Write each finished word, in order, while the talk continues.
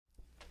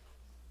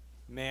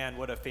Man,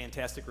 what a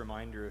fantastic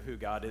reminder of who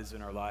God is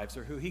in our lives,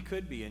 or who he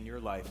could be in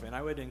your life. And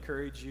I would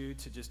encourage you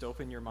to just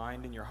open your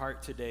mind and your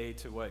heart today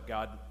to what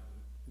God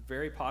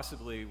very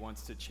possibly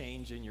wants to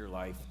change in your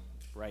life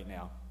right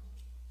now.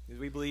 Because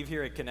we believe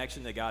here at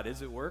Connection that God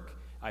is at work.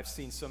 I've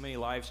seen so many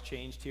lives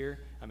changed here.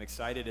 I'm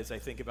excited as I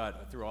think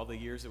about through all the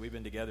years that we've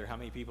been together, how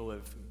many people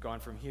have gone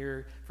from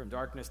here, from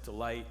darkness to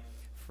light,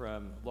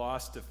 from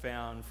lost to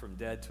found, from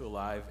dead to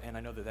alive. And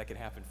I know that that can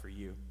happen for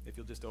you if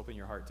you'll just open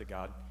your heart to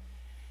God.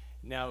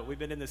 Now, we've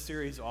been in this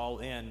series All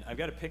In. I've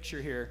got a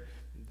picture here,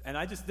 and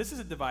this is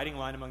a dividing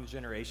line among the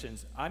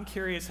generations. I'm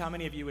curious how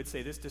many of you would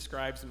say this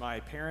describes my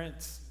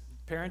parents'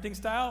 parenting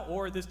style,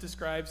 or this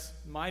describes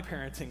my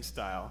parenting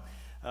style.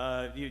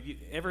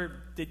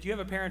 Did you have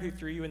a parent who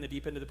threw you in the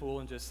deep end of the pool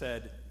and just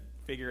said,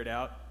 figure it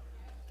out?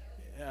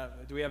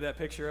 Do we have that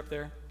picture up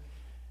there?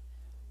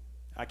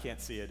 I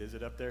can't see it. Is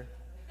it up there?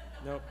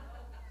 Nope.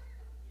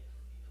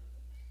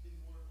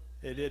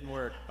 It didn't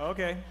work.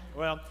 Okay,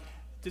 well,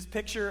 just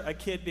picture a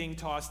kid being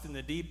tossed in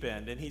the deep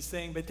end, and he's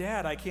saying, but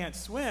Dad, I can't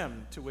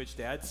swim. To which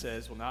Dad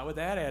says, well, not with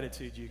that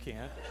attitude, you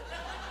can't.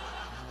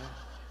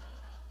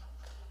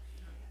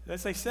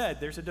 As I said,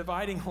 there's a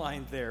dividing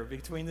line there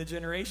between the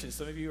generations.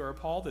 Some of you are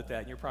appalled at that,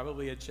 and you're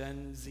probably a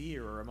Gen Z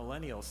or a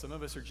millennial. Some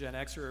of us are Gen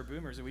X or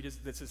boomers, and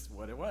this is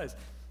what it was.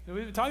 And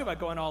we've been talking about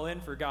going all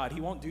in for God. He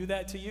won't do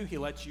that to you. He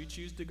lets you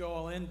choose to go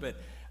all in, but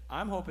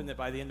I'm hoping that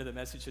by the end of the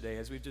message today,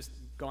 as we've just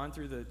gone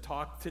through the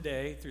talk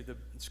today, through the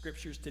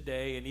scriptures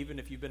today, and even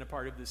if you've been a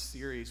part of this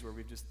series where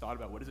we've just thought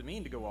about what does it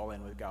mean to go all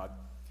in with God,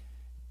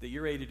 that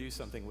you're ready to do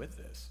something with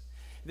this.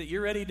 That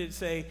you're ready to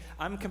say,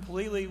 I'm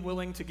completely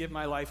willing to give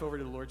my life over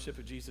to the Lordship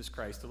of Jesus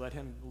Christ, to let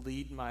him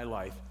lead my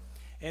life.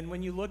 And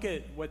when you look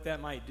at what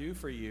that might do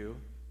for you,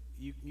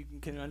 you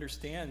can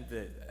understand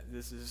that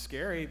this is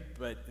scary,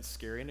 but it's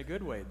scary in a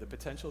good way. The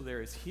potential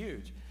there is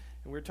huge.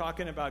 And we're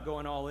talking about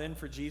going all in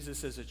for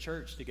Jesus as a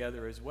church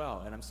together as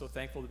well. And I'm so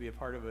thankful to be a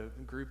part of a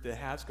group that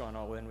has gone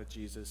all in with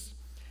Jesus.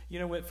 You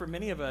know what, for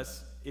many of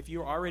us, if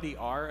you already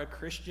are a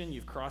Christian,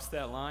 you've crossed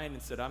that line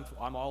and said,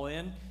 I'm all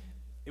in,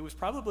 it was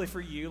probably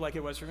for you like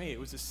it was for me. It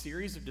was a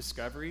series of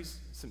discoveries,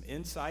 some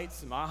insights,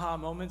 some aha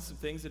moments, some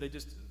things that I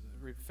just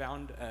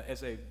found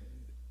as I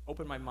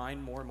opened my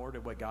mind more and more to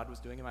what God was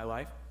doing in my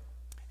life.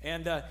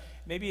 And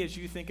maybe as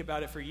you think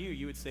about it for you,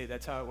 you would say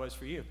that's how it was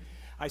for you.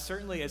 I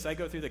certainly, as I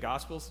go through the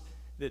Gospels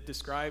that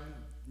describe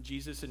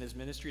Jesus and his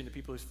ministry and the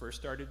people who first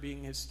started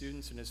being his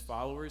students and his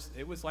followers,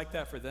 it was like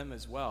that for them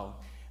as well.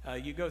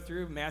 You go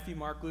through Matthew,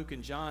 Mark, Luke,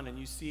 and John, and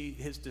you see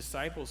his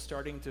disciples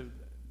starting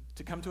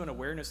to come to an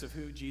awareness of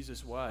who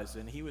Jesus was,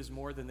 and he was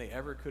more than they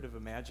ever could have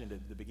imagined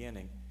at the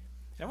beginning.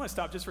 And I want to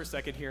stop just for a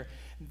second here.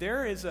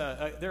 There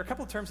are a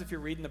couple of terms if you're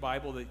reading the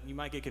Bible that you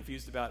might get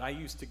confused about. I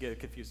used to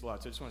get confused a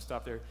lot, so I just want to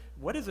stop there.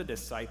 What is a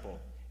disciple?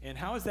 And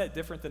how is that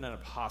different than an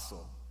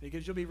apostle?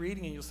 Because you'll be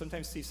reading and you'll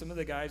sometimes see some of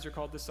the guys are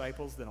called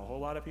disciples, then a whole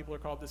lot of people are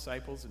called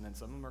disciples, and then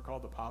some of them are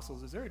called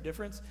apostles. Is there a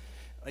difference?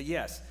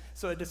 Yes.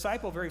 So a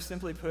disciple, very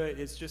simply put,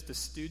 is just a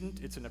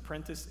student, it's an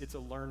apprentice, it's a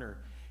learner.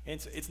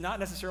 And it's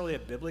not necessarily a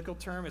biblical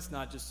term, it's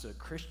not just a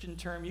Christian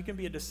term. You can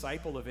be a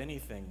disciple of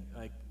anything.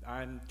 Like,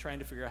 I'm trying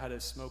to figure out how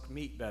to smoke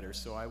meat better,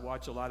 so I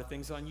watch a lot of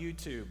things on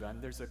YouTube.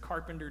 There's a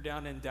carpenter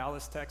down in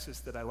Dallas, Texas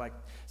that I like,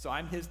 so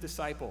I'm his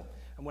disciple.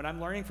 And when I'm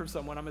learning from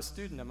someone, I'm a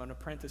student, I'm an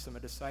apprentice, I'm a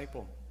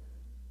disciple.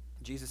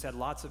 Jesus had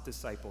lots of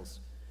disciples.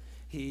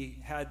 He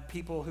had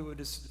people who would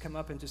just come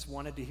up and just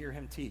wanted to hear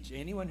him teach.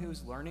 Anyone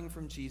who's learning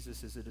from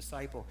Jesus is a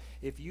disciple.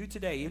 If you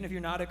today, even if you're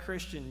not a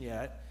Christian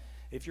yet,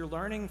 if you're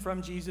learning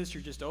from Jesus,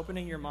 you're just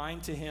opening your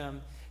mind to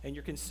him, and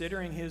you're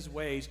considering his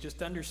ways,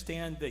 just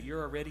understand that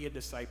you're already a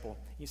disciple.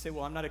 You say,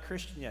 well, I'm not a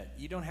Christian yet.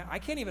 I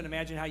can't even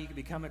imagine how you can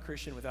become a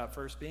Christian without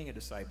first being a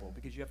disciple,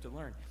 because you have to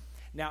learn.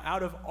 Now,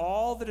 out of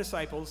all the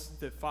disciples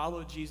that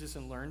followed Jesus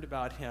and learned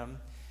about him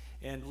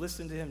and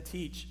listened to him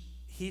teach,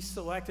 he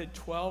selected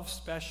 12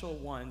 special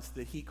ones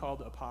that he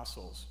called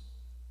apostles.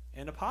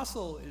 An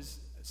apostle is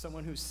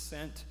someone who's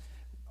sent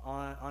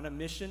on a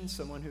mission,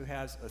 someone who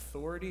has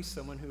authority,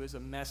 someone who is a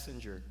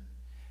messenger.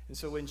 And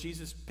so when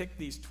Jesus picked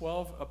these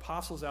 12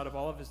 apostles out of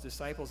all of his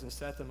disciples and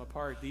set them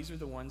apart, these are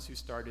the ones who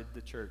started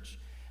the church.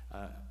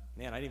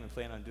 Man, I didn't even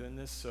plan on doing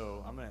this,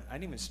 so I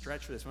didn't even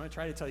stretch for this. I'm going to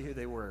try to tell you who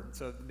they were.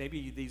 So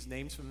maybe these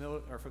names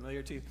are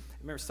familiar to you.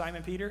 Remember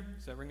Simon Peter?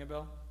 Does that ring a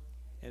bell?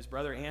 And his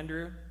brother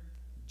Andrew,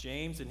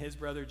 James and his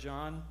brother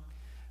John,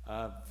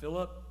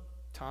 Philip,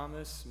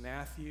 Thomas,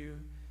 Matthew,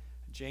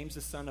 James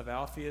the son of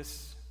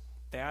Alphaeus,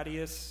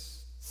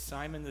 Thaddeus,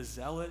 Simon the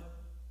Zealot,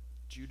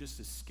 Judas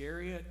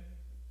Iscariot,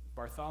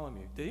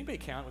 Bartholomew. Did anybody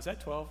count? Was that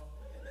 12?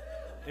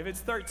 If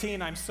it's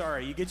 13, I'm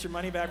sorry. You get your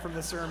money back from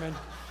the sermon.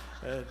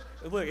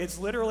 Look, it's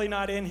literally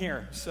not in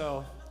here,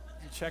 so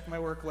you check my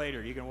work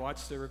later. You can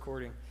watch the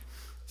recording.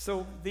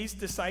 So these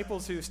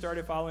disciples who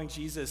started following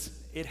Jesus,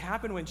 it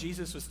happened when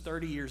Jesus was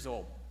 30 years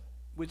old,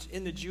 which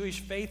in the Jewish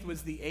faith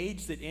was the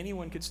age that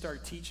anyone could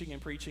start teaching and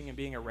preaching and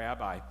being a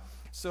rabbi.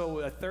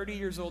 So 30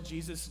 years old,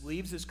 Jesus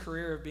leaves his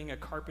career of being a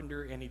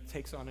carpenter and he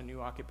takes on a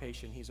new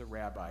occupation. He's a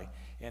rabbi.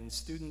 And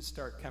students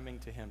start coming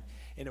to him.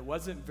 And it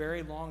wasn't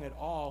very long at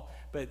all,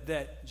 but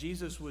that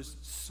Jesus was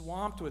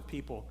swamped with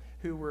people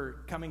who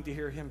were coming to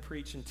hear him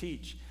preach and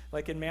teach.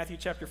 Like in Matthew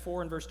chapter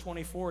 4 and verse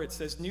 24, it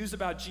says, news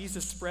about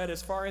Jesus spread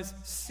as far as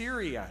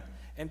Syria.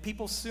 And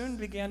people soon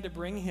began to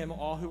bring him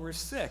all who were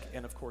sick.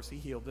 And of course, he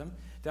healed them.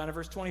 Down to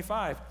verse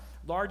 25.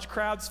 Large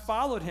crowds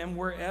followed him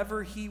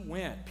wherever he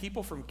went.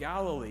 People from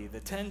Galilee, the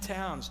 10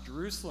 towns,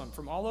 Jerusalem,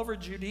 from all over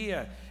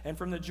Judea, and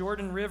from the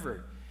Jordan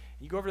River.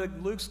 You go over to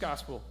Luke's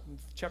gospel,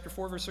 chapter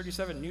 4, verse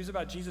 37. News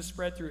about Jesus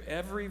spread through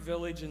every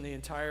village in the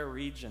entire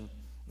region.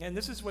 And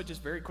this is what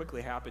just very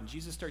quickly happened.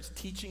 Jesus starts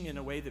teaching in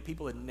a way that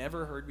people had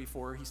never heard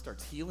before. He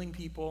starts healing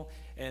people,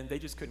 and they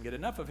just couldn't get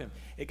enough of him.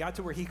 It got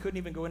to where he couldn't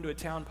even go into a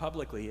town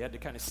publicly. He had to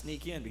kind of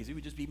sneak in because he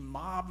would just be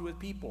mobbed with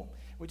people,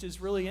 which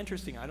is really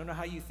interesting. I don't know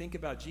how you think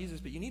about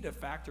Jesus, but you need to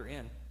factor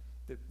in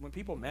that when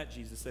people met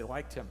Jesus, they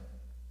liked him.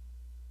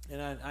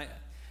 And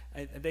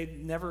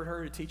they'd never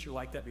heard a teacher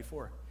like that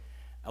before.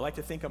 I like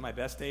to think on my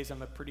best days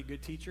I'm a pretty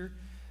good teacher.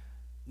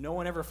 No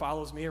one ever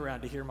follows me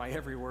around to hear my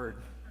every word.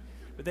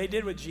 But they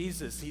did with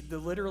Jesus. He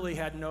literally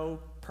had no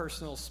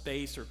personal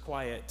space or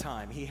quiet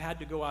time. He had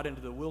to go out into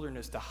the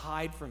wilderness to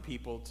hide from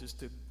people just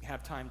to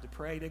have time to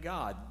pray to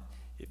God.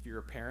 If you're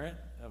a parent,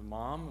 a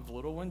mom of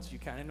little ones, you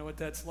kind of know what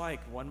that's like.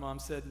 One mom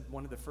said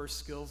one of the first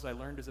skills I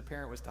learned as a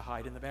parent was to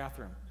hide in the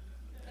bathroom.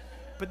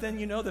 But then,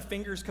 the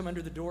fingers come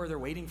under the door. They're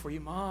waiting for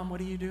you. Mom,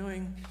 what are you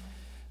doing?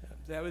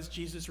 That was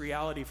Jesus'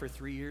 reality for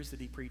 3 years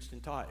that he preached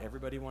and taught.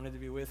 Everybody wanted to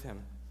be with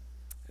him.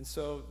 And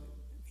so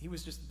he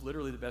was just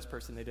literally the best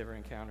person they'd ever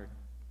encountered.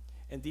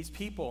 And these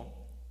people,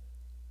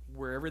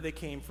 wherever they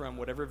came from,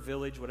 whatever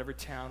village, whatever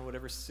town,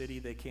 whatever city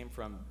they came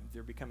from,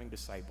 they're becoming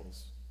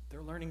disciples.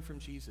 They're learning from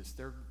Jesus.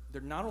 They're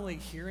not only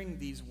hearing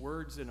these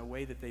words in a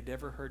way that they'd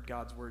never heard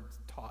God's words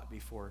taught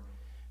before,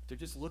 they're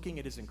just looking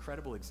at his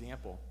incredible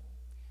example.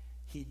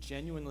 He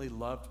genuinely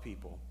loved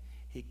people.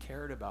 He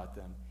cared about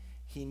them.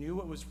 He knew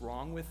what was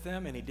wrong with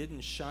them, and he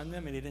didn't shun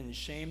them, and he didn't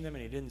shame them,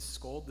 and he didn't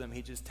scold them.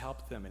 He just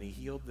helped them, and he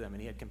healed them,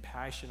 and he had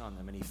compassion on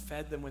them, and he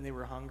fed them when they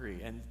were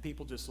hungry. And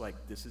people just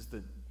this is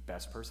the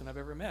best person I've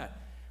ever met.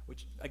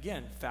 Which,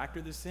 again,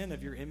 factor this in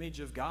of your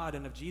image of God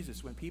and of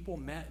Jesus. When people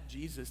met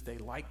Jesus, they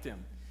liked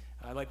him.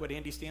 I like what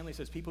Andy Stanley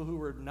says. People who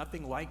were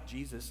nothing like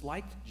Jesus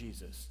liked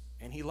Jesus,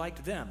 and he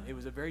liked them. It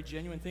was a very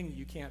genuine thing that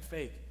you can't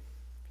fake.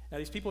 Now,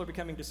 these people are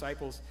becoming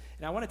disciples,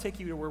 and I want to take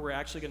you to where we're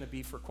actually going to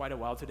be for quite a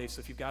while today. So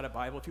if you've got a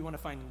Bible, if you want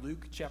to find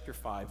Luke chapter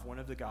 5, one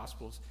of the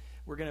Gospels,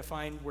 we're going to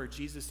find where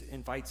Jesus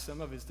invites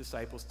some of his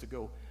disciples to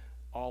go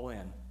all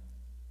in.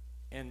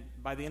 And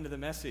by the end of the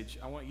message,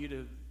 I want you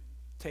to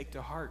take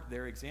to heart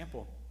their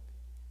example.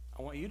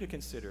 I want you to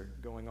consider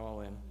going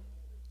all in.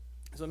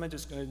 So I'm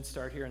just going to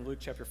start here in Luke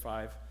chapter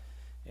 5,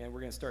 and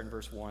we're going to start in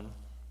verse 1.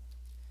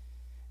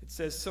 It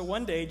says, so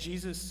one day,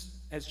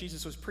 as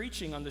Jesus was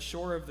preaching on the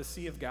shore of the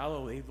Sea of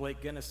Galilee,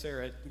 Lake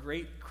Gennesaret,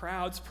 great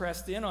crowds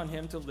pressed in on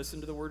him to listen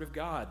to the word of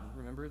God.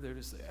 Remember, they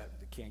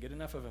can't get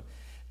enough of him.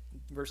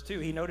 Verse 2,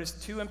 he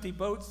noticed 2 empty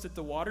boats at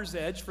the water's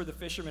edge, for the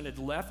fishermen had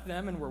left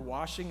them and were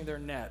washing their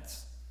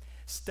nets.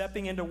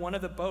 Stepping into one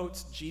of the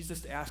boats,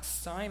 Jesus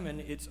asked Simon,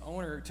 its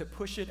owner, to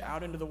push it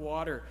out into the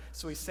water.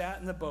 So he sat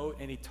in the boat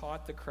and he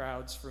taught the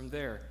crowds from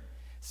there.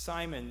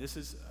 Simon, this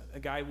is a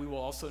guy we will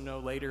also know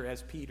later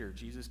as Peter.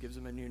 Jesus gives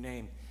him a new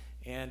name.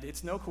 And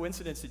it's no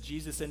coincidence that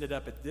Jesus ended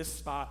up at this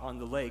spot on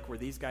the lake where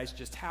these guys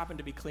just happened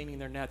to be cleaning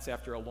their nets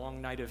after a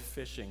long night of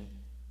fishing.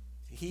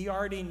 He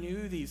already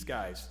knew these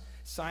guys.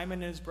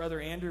 Simon and his brother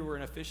Andrew were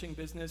in a fishing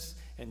business,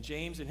 and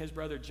James and his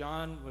brother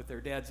John with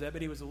their dad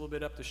Zebedee was a little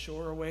bit up the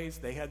shore a ways.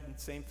 They had the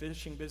same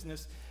fishing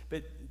business,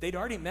 but they'd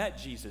already met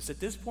Jesus.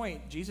 At this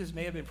point, Jesus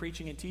may have been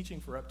preaching and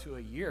teaching for up to a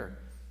year.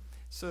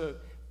 So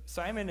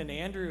Simon and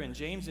Andrew and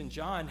James and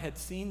John had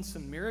seen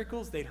some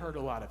miracles. They'd heard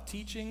a lot of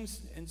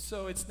teachings. And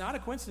so it's not a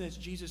coincidence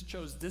Jesus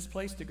chose this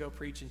place to go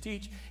preach and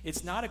teach.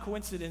 It's not a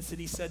coincidence that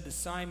he said to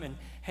Simon,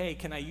 hey,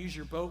 can I use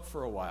your boat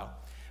for a while?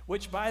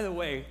 Which, by the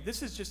way,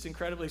 this is just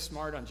incredibly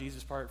smart on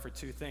Jesus' part for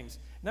 2 things.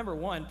 Number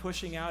 1,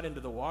 pushing out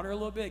into the water a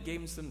little bit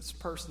gave him some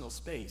personal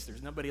space.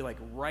 There's nobody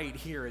right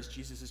here as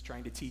Jesus is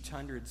trying to teach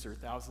hundreds or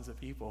thousands of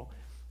people.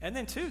 And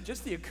then 2,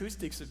 just the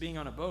acoustics of being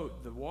on a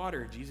boat, the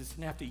water. Jesus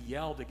didn't have to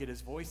yell to get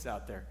his voice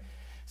out there.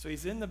 So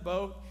he's in the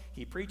boat.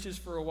 He preaches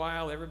for a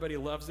while. Everybody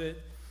loves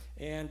it.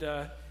 And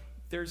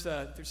there's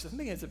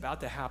something that's about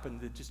to happen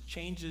that just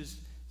changes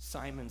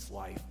Simon's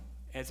life.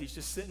 As he's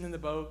just sitting in the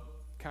boat,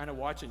 kind of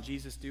watching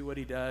Jesus do what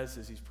he does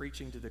as he's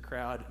preaching to the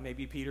crowd.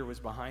 Maybe Peter was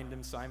behind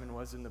him. Simon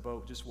was in the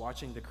boat, just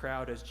watching the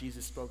crowd as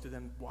Jesus spoke to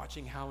them,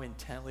 watching how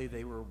intently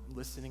they were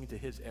listening to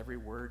his every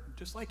word,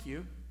 just like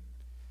you.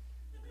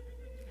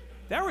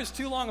 That was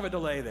too long of a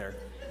delay there.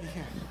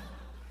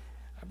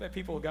 I bet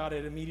people got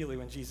it immediately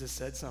when Jesus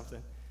said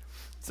something.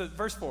 So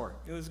verse 4,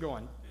 let's go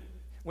on.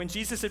 When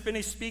Jesus had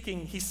finished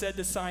speaking, he said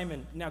to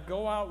Simon, now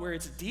go out where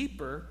it's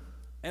deeper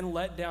and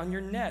let down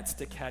your nets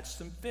to catch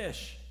some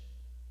fish.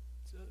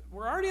 So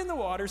we're already in the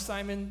water,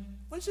 Simon.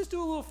 Let's just do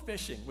a little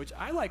fishing, which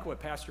I like what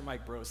Pastor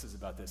Mike Bro says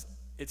about this.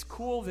 It's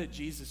cool that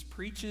Jesus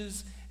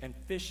preaches and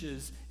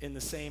fishes in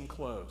the same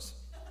clothes.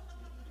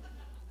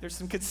 There's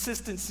some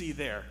consistency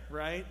there,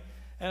 right?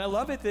 And I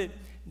love it that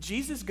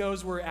Jesus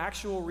goes where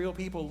actual real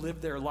people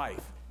live their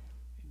life.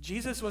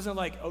 Jesus wasn't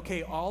like,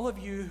 okay, all of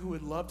you who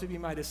would love to be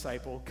my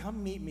disciple,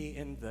 come meet me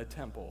in the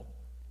temple.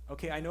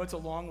 Okay, I know it's a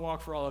long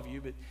walk for all of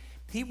you, but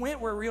he went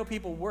where real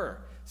people were.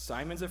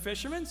 Simon's a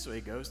fisherman, so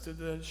he goes to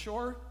the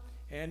shore,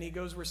 and he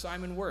goes where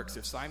Simon works.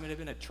 If Simon had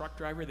been a truck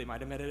driver, they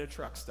might have met at a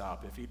truck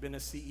stop. If he'd been a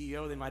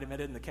CEO, they might have met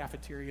in the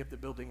cafeteria of the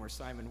building where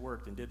Simon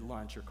worked and did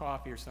lunch or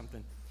coffee or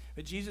something.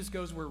 But Jesus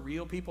goes where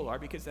real people are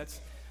because that's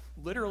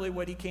literally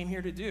what he came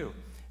here to do.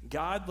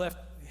 God left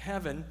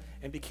heaven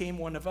and became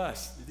one of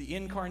us. The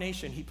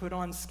incarnation, he put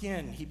on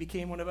skin. He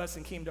became one of us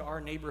and came to our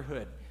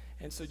neighborhood.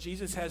 And so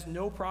Jesus has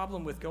no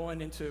problem with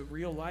going into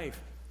real life.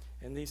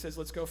 And he says,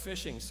 let's go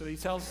fishing. So he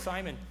tells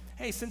Simon,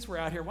 hey, since we're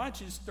out here, why don't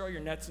you just throw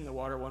your nets in the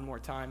water one more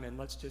time and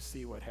let's just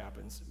see what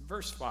happens.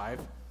 Verse 5,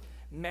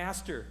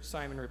 Master,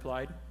 Simon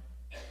replied,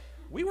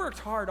 we worked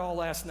hard all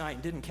last night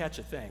and didn't catch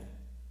a thing.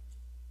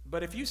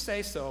 But if you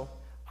say so,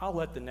 I'll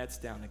let the nets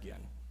down again.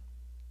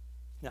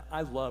 Now,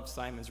 I love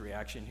Simon's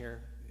reaction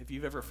here. If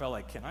you've ever felt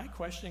like, can I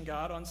question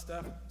God on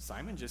stuff?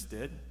 Simon just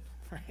did,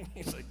 right?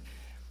 He's like,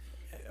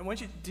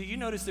 do you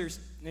notice there's,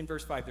 in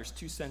verse 5, there's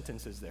two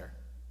sentences there.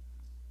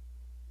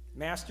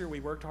 Master, we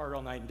worked hard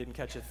all night and didn't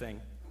catch a thing.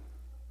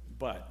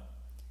 But,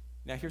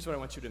 now here's what I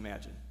want you to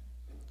imagine.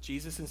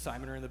 Jesus and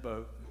Simon are in the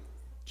boat.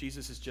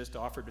 Jesus has just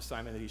offered to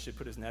Simon that he should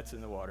put his nets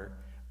in the water.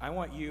 I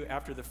want you,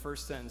 after the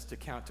first sentence, to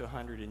count to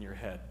 100 in your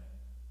head.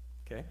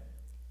 Okay?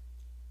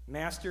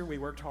 Master, we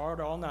worked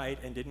hard all night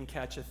and didn't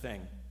catch a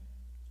thing.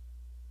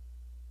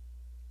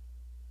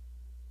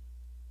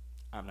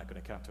 I'm not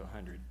going to count to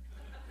 100.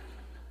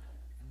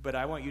 But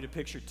I want you to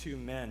picture two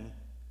men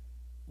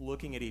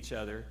looking at each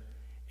other,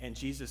 and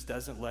Jesus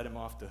doesn't let him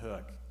off the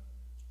hook.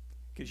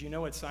 Because you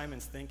know what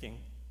Simon's thinking?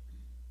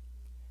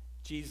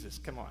 Jesus,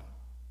 come on.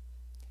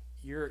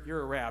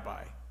 You're a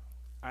rabbi.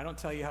 I don't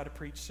tell you how to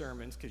preach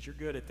sermons because you're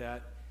good at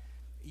that.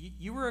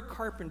 You were a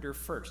carpenter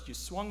first. You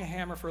swung a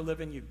hammer for a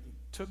living. You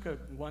took a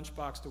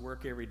lunchbox to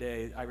work every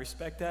day. I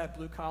respect that,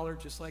 blue collar,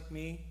 just like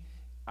me.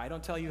 I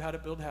don't tell you how to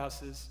build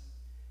houses.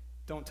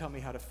 Don't tell me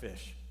how to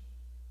fish.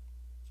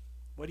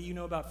 What do you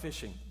know about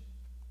fishing?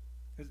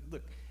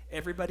 Look,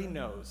 everybody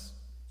knows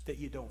that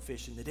you don't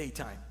fish in the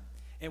daytime.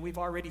 And we've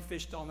already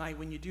fished all night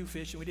when you do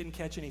fish and we didn't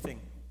catch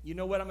anything. You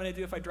know what I'm going to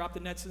do if I drop the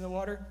nets in the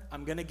water?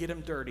 I'm going to get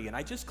them dirty. And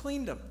I just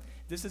cleaned them.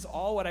 This is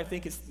all what I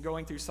think is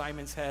going through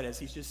Simon's head as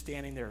he's just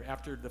standing there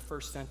after the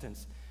first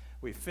sentence.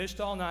 We fished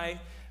all night.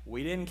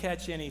 We didn't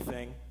catch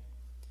anything.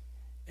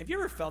 Have you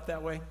ever felt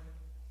that way?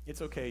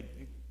 It's okay.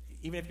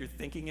 Even if you're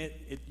thinking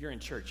you're in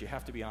church. You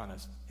have to be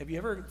honest. Have you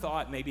ever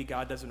thought maybe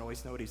God doesn't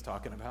always know what he's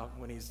talking about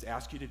when he's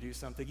asked you to do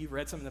something? You've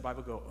read something in the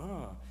Bible, go,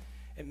 oh.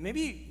 And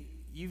maybe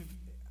you've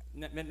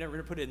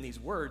never put it in these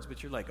words,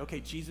 but you're like, okay,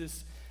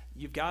 Jesus,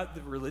 you've got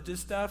the religious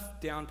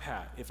stuff down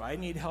pat. If I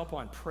need help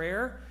on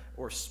prayer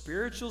or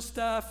spiritual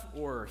stuff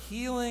or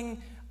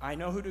healing, I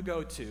know who to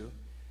go to.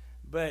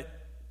 But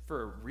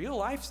for real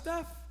life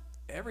stuff,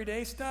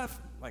 everyday stuff,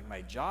 like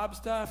my job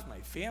stuff,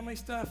 my family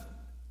stuff,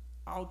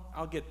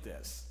 I'll get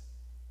this.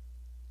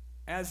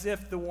 As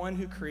if the one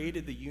who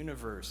created the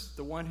universe,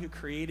 the one who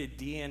created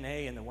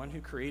DNA and the one who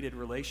created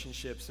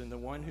relationships and the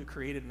one who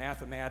created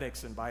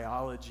mathematics and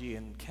biology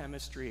and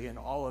chemistry and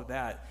all of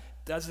that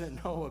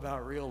doesn't know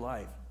about real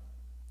life,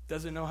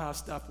 doesn't know how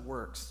stuff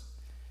works,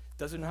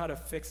 doesn't know how to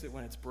fix it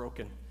when it's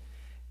broken.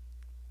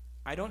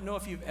 I don't know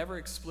if you've ever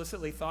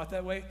explicitly thought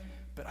that way,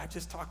 but I've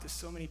just talked to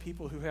so many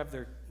people who have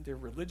their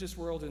religious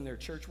world and their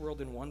church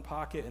world in one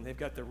pocket, and they've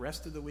got the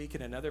rest of the week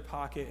in another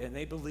pocket, and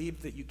they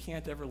believe that you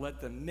can't ever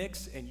let them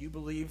mix, and you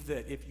believe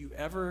that if you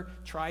ever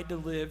tried to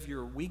live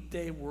your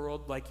weekday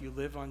world like you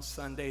live on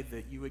Sunday,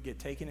 that you would get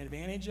taken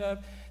advantage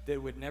of, that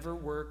it would never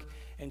work,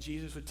 and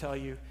Jesus would tell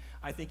you,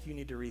 I think you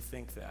need to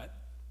rethink that.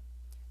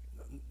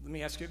 Let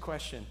me ask you a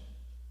question.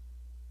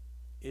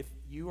 If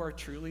you are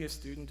truly a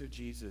student of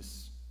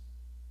Jesus,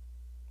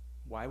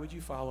 why would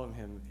you follow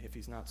him if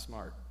he's not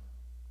smart?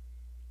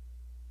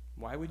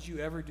 Why would you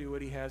ever do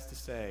what he has to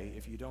say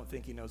if you don't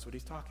think he knows what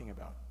he's talking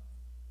about?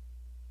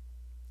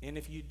 And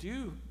if you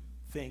do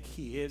think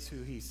he is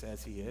who he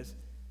says he is,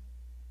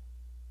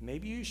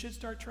 maybe you should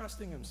start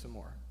trusting him some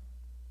more.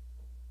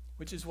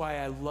 Which is why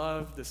I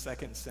love the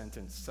second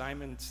sentence.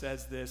 Simon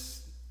says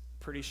this,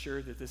 pretty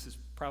sure that this is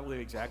probably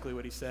exactly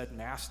what he said,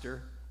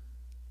 Master,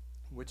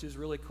 which is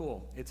really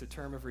cool. It's a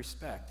term of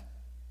respect.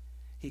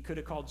 He could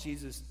have called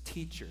Jesus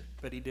teacher,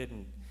 but he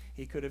didn't.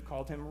 He could have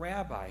called him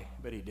rabbi,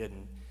 but he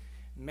didn't.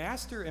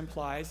 Master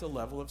implies a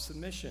level of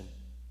submission.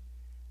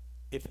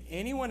 If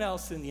anyone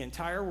else in the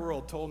entire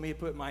world told me to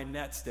put my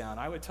nets down,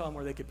 I would tell them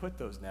where they could put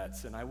those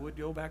nets, and I would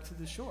go back to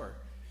the shore.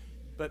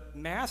 But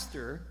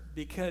master,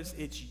 because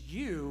it's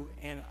you,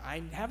 and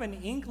I have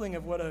an inkling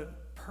of what a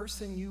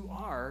person you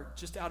are,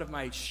 just out of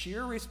my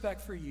sheer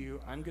respect for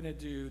you, I'm going to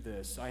do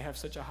this. I have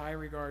such a high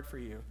regard for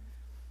you.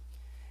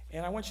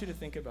 And I want you to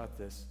think about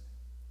this.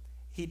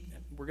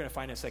 We're going to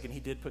find in a second, he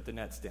did put the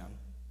nets down.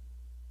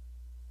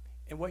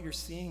 And what you're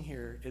seeing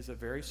here is a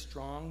very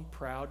strong,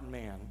 proud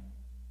man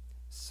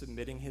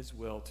submitting his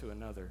will to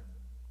another,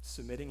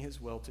 submitting his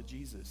will to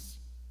Jesus.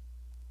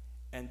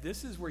 And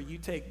this is where you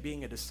take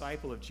being a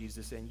disciple of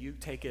Jesus and you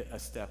take it a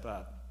step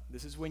up.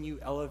 This is when you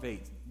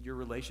elevate your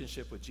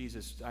relationship with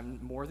Jesus. I'm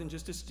more than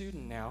just a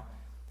student now.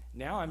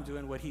 Now I'm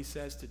doing what he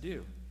says to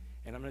do,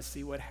 and I'm going to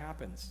see what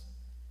happens.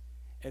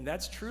 And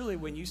that's truly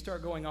when you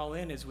start going all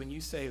in, is when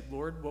you say,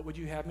 Lord, what would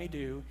you have me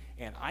do?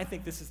 And I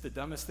think this is the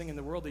dumbest thing in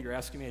the world that you're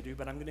asking me to do,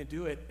 but I'm going to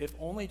do it, if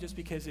only just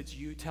because it's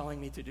you telling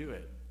me to do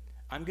it.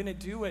 I'm going to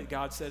do what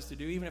God says to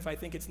do, even if I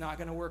think it's not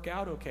going to work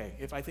out okay.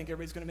 If I think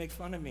everybody's going to make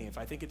fun of me, if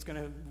I think it's going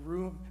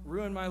to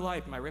ruin my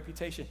life, my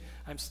reputation,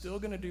 I'm still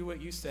going to do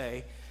what you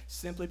say,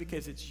 simply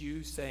because it's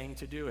you saying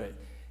to do it.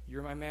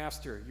 You're my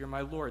master. You're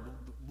my Lord.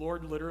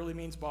 Lord literally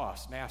means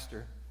boss,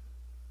 master.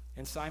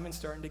 And Simon's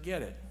starting to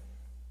get it.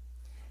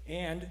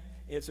 And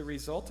as a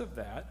result of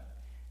that,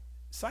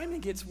 Simon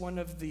gets one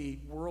of the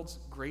world's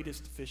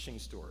greatest fishing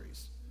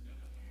stories.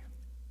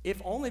 If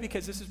only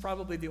because this is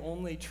probably the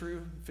only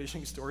true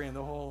fishing story in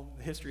the whole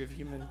history of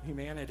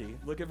humanity.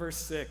 Look at verse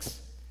 6.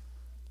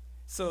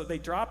 So they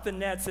dropped the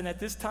nets, and at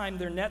this time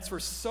their nets were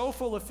so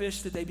full of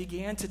fish that they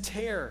began to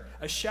tear.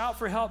 A shout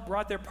for help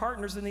brought their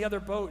partners in the other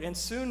boat, and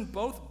soon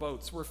both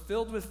boats were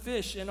filled with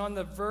fish and on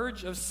the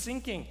verge of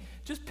sinking.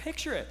 Just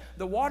picture it.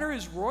 The water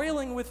is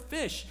roiling with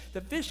fish.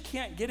 The fish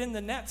can't get in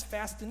the nets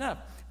fast enough.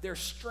 They're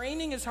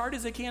straining as hard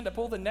as they can to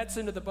pull the nets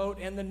into the boat,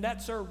 and the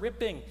nets are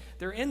ripping.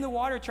 They're in the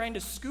water trying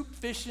to scoop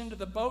fish into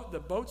the boat.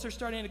 The boats are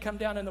starting to come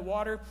down in the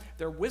water.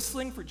 They're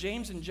whistling for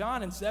James and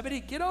John and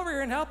Zebedee. Get over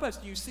here and help us.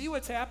 Do you see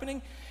what's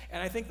happening?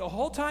 And I think the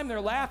whole time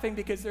they're laughing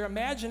because they're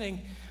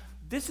imagining,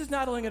 this is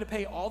not only going to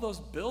pay all those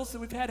bills that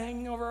we've had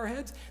hanging over our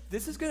heads,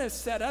 this is going to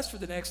set us for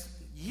the next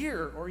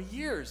year or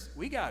years.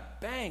 We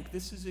got bank.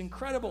 This is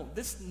incredible.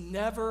 This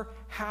never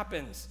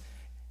happens.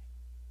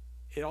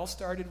 It all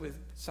started with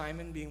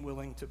Simon being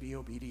willing to be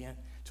obedient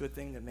to a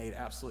thing that made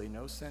absolutely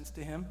no sense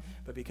to him,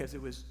 but because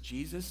it was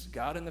Jesus,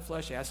 God in the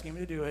flesh, asking him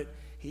to do it,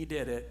 he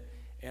did it,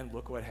 and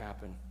look what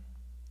happened.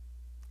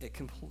 It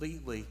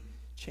completely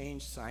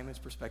changed Simon's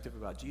perspective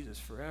about Jesus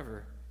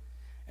forever.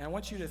 And I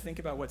want you to think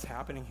about what's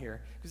happening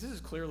here, because this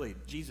is clearly,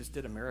 Jesus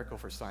did a miracle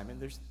for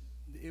Simon.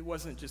 It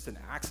wasn't just an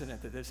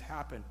accident that this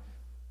happened.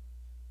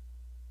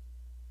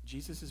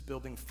 Jesus is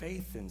building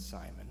faith in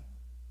Simon.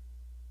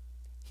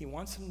 He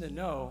wants him to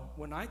know,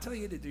 when I tell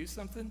you to do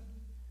something,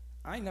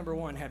 I, number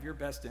one, have your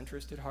best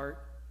interest at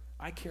heart.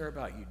 I care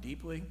about you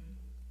deeply,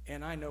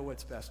 and I know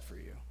what's best for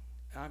you.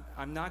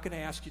 I'm not going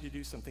to ask you to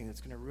do something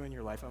that's going to ruin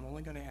your life. I'm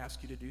only going to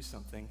ask you to do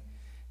something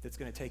that's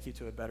going to take you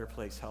to a better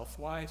place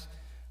health-wise,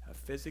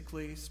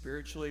 physically,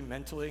 spiritually,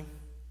 mentally.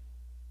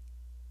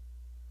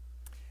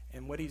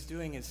 And what he's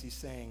doing is he's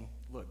saying,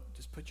 look,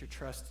 just put your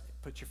trust,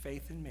 put your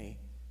faith in me,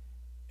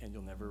 and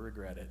you'll never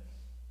regret it.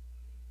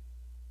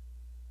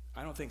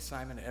 I don't think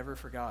Simon ever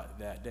forgot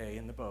that day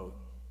in the boat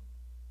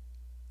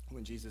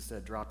when Jesus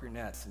said, drop your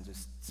nets and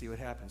just see what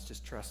happens.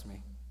 Just trust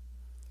me.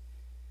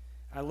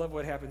 I love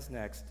what happens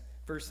next.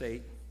 Verse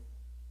 8.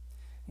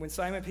 When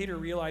Simon Peter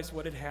realized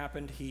what had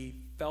happened, he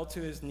fell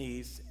to his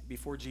knees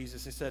before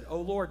Jesus and said,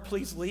 "Oh Lord,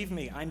 please leave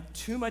me. I'm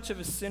too much of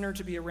a sinner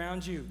to be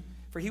around you."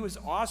 For he was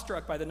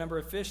awestruck by the number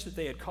of fish that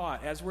they had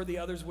caught, as were the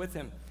others with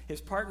him. His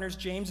partners,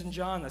 James and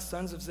John, the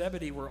sons of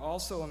Zebedee, were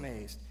also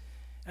amazed.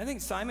 I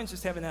think Simon's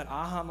just having that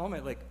aha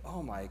moment, like,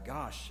 oh my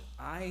gosh,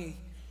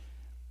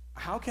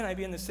 how can I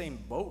be in the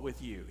same boat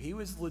with you? He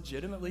was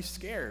legitimately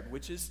scared,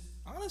 which is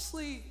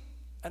honestly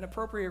an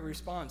appropriate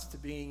response to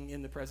being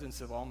in the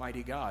presence of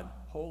Almighty God,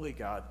 holy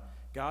God,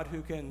 God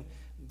who can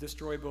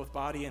destroy both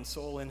body and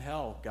soul in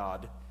hell,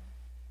 God.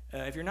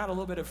 If you're not a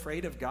little bit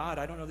afraid of God,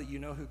 I don't know that you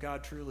know who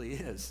God truly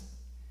is.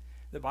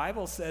 The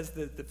Bible says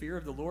that the fear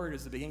of the Lord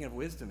is the beginning of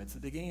wisdom. It's the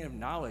beginning of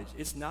knowledge.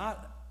 It's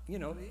not,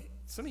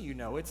 some of you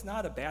know, it's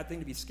not a bad thing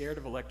to be scared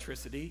of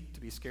electricity,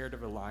 to be scared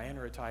of a lion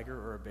or a tiger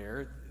or a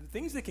bear.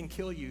 Things that can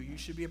kill you, you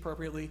should be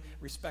appropriately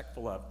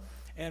respectful of.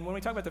 And when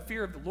we talk about the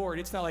fear of the Lord,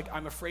 it's not like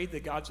I'm afraid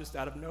that God's just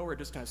out of nowhere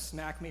just going to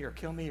smack me or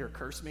kill me or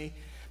curse me.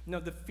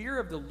 No, the fear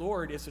of the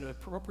Lord is an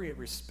appropriate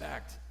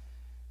respect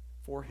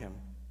for him.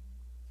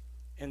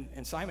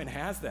 And Simon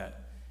has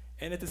that.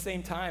 And at the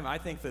same time, I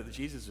think that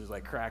Jesus was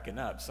like cracking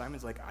up.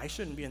 Simon's like, I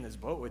shouldn't be in this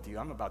boat with you.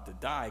 I'm about to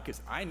die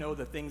because I know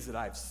the things that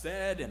I've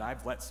said, and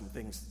I've let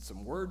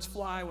some words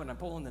fly when I'm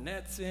pulling the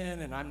nets in,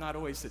 and I'm not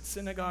always at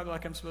synagogue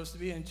like I'm supposed to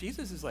be. And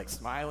Jesus is like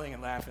smiling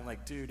and laughing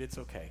like, dude, it's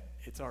okay.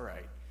 It's all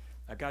right.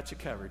 I got you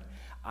covered.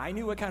 I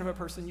knew what kind of a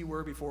person you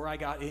were before I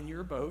got in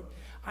your boat.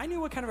 I knew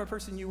what kind of a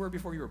person you were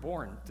before you were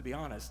born, to be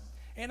honest.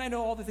 And I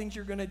know all the things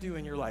you're going to do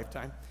in your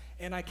lifetime.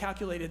 And I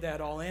calculated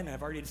that all in, and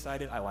I've already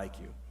decided I like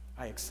you.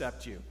 I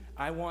accept you.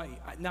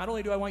 Not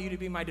only do I want you to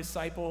be my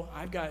disciple,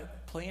 I've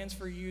got plans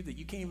for you that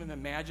you can't even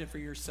imagine for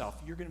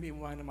yourself. You're going to be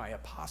one of my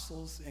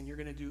apostles, and you're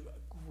going to do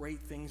great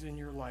things in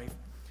your life.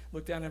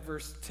 Look down at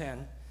verse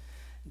 10.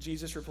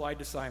 Jesus replied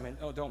to Simon,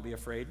 "Oh, don't be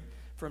afraid.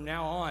 From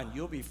now on,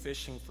 you'll be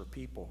fishing for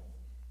people."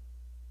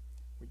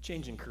 We're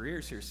changing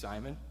careers here,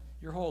 Simon.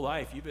 Your whole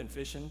life, you've been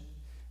fishing.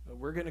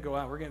 We're going to go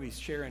out. We're going to be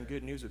sharing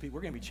good news with people.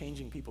 We're going to be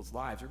changing people's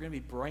lives. We're going to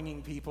be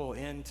bringing people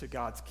into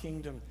God's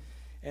kingdom.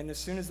 And as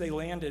soon as they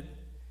landed,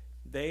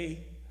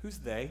 who's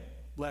they?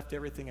 Left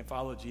everything and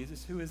followed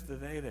Jesus. Who is the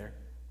they there?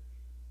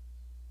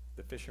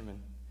 The fishermen.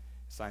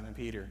 Simon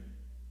Peter,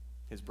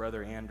 his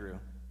brother Andrew,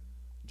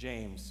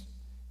 James,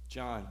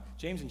 John.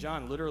 James and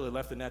John literally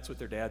left the nets with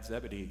their dad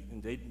Zebedee,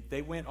 and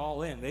they went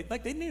all in.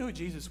 They knew who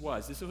Jesus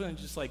was. This wasn't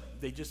just like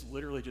they just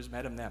literally just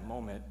met him that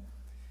moment.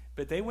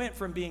 But they went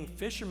from being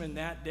fishermen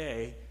that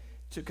day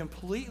to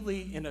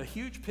completely, in a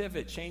huge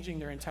pivot, changing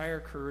their entire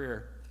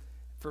career.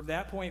 From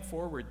that point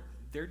forward,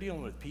 they're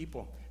dealing with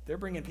people. They're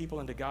bringing people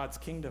into God's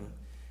kingdom.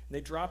 And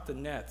they dropped the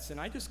nets. And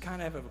I just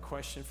kind of have a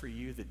question for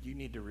you that you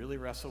need to really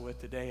wrestle with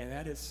today, and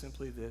that is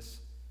simply this.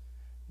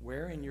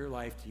 Where in your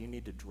life do you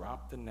need to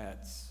drop the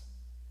nets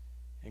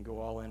and go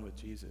all in with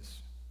Jesus?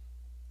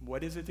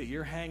 What is it that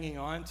you're hanging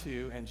on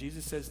to? And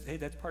Jesus says, hey,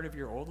 that's part of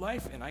your old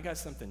life, and I got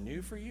something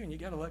new for you, and you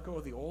got to let go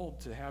of the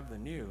old to have the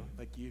new.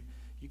 Like you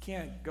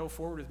can't go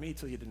forward with me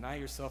till you deny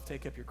yourself,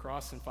 take up your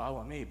cross, and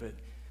follow me. But,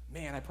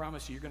 man, I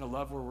promise you, you're going to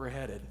love where we're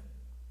headed.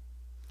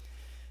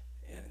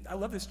 And I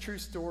love this true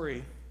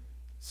story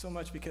so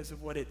much because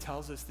of what it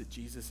tells us that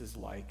Jesus is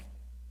like.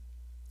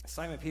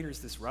 Simon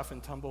Peter's this rough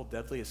and tumble,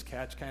 deadliest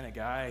catch kind of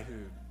guy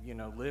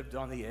who, lived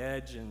on the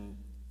edge, and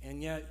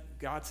yet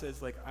God says,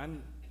 like,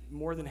 I'm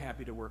more than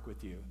happy to work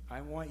with you.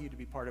 I want you to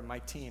be part of my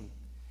team.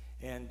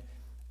 And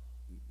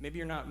maybe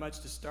you're not much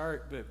to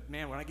start, but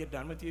man, when I get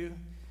done with you,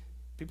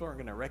 people aren't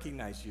going to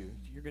recognize you.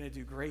 You're going to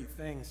do great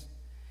things.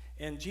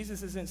 And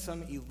Jesus isn't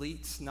some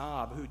elite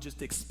snob who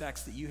just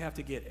expects that you have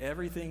to get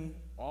everything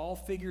all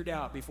figured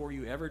out before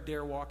you ever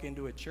dare walk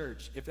into a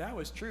church. If that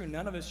was true,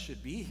 none of us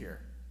should be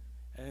here.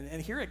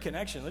 And here at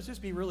Connection, let's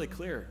just be really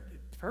clear.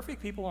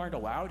 Perfect people aren't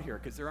allowed here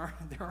because there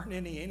aren't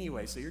any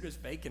anyway, so you're just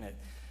faking it.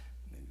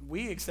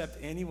 We accept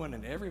anyone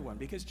and everyone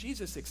because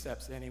Jesus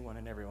accepts anyone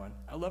and everyone.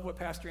 I love what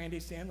Pastor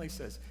Andy Stanley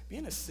says.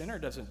 Being a sinner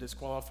doesn't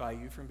disqualify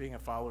you from being a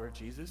follower of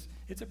Jesus.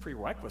 It's a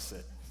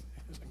prerequisite.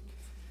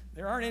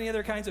 There aren't any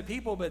other kinds of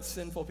people but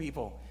sinful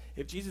people.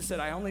 If Jesus said,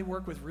 I only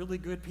work with really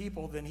good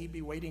people, then he'd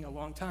be waiting a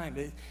long time.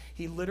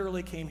 He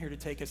literally came here to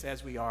take us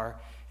as we are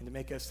and to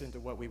make us into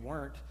what we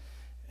weren't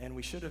and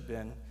we should have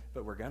been,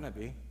 but we're going to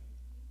be.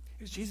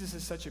 Because Jesus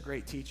is such a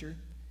great teacher.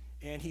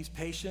 And he's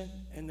patient,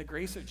 and the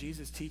grace of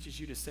Jesus teaches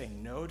you to say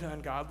no to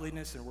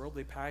ungodliness and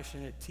worldly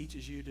passion. It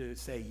teaches you to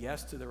say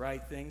yes to the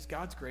right things.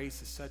 God's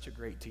grace is such a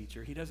great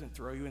teacher. He doesn't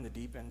throw you in the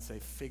deep end and say,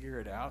 figure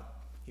it out.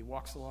 He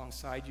walks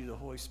alongside you. The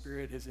Holy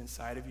Spirit is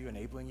inside of you,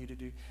 enabling you to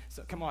do.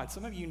 So come on,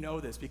 some of you know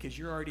this because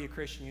you're already a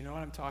Christian. You know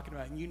what I'm talking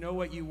about. And you know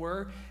what you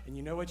were, and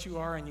you know what you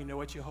are, and you know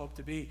what you hope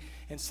to be.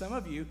 And some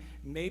of you,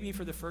 maybe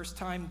for the first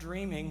time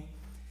dreaming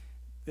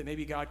that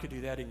maybe God could do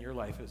that in your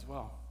life as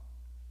well.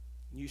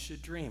 You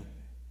should dream.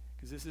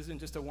 Because this isn't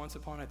just a once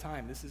upon a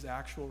time. This is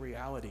actual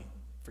reality.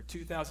 For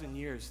 2,000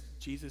 years,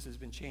 Jesus has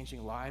been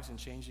changing lives and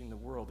changing the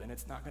world, and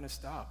it's not going to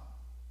stop.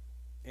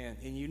 And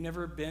you've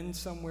never been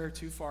somewhere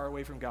too far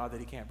away from God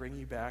that he can't bring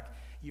you back.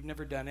 You've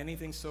never done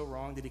anything so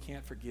wrong that he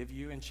can't forgive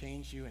you and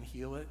change you and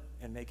heal it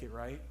and make it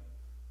right.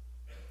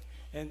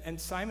 And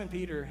Simon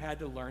Peter had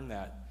to learn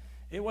that.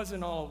 It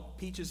wasn't all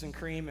peaches and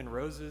cream and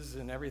roses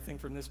and everything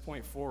from this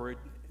point forward.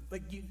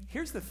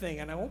 Here's the thing,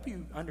 and I hope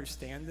you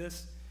understand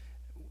this.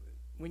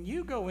 When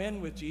you go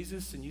in with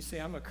Jesus and you say,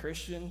 I'm a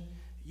Christian,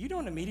 you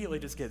don't immediately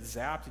just get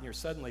zapped and you're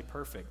suddenly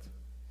perfect.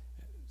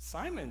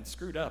 Simon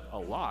screwed up a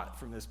lot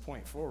from this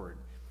point forward.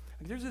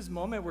 There's this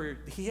moment where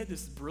he had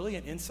this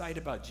brilliant insight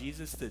about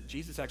Jesus that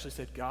Jesus actually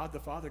said, God the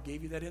Father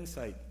gave you that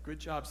insight. Good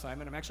job,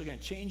 Simon. I'm actually going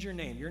to change your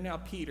name. You're now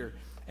Peter.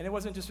 And it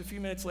wasn't just a few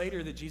minutes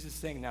later that Jesus is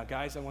saying, now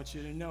guys, I want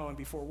you to know and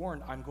be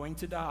forewarned, I'm going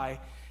to die.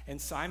 And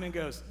Simon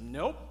goes,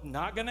 nope,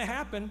 not going to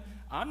happen.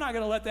 I'm not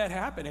going to let that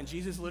happen. And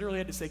Jesus literally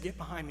had to say, get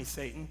behind me,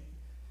 Satan.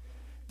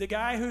 The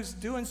guy who's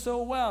doing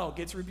so well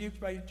gets rebuked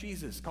by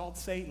Jesus, called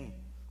Satan.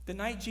 The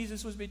night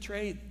Jesus was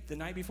betrayed, the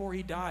night before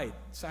he died,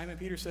 Simon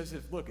Peter says,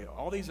 look,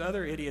 all these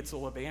other idiots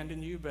will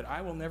abandon you, but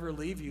I will never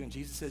leave you. And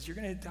Jesus says, you're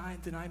going to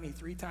deny me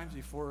 3 times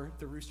before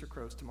the rooster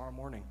crows tomorrow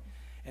morning.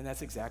 And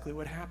that's exactly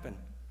what happened.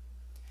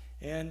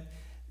 And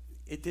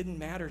it didn't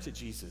matter to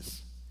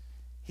Jesus.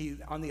 He,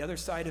 on the other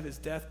side of his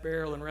death,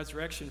 burial, and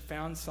resurrection,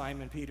 found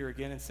Simon Peter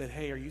again and said,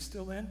 hey, are you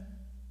still in?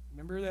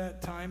 Remember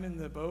that time in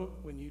the boat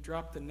when you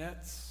dropped the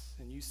nets?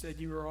 And you said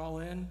you were all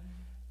in?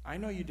 I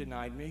know you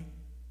denied me.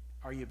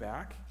 Are you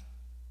back?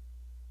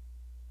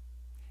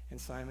 And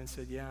Simon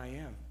said, yeah, I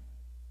am.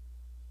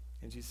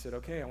 And Jesus said,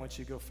 okay, I want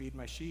you to go feed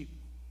my sheep.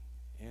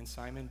 And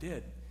Simon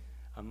did.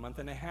 A month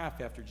and a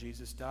half after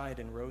Jesus died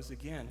and rose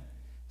again,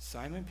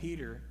 Simon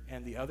Peter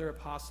and the other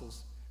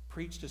apostles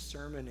preached a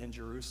sermon in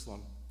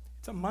Jerusalem.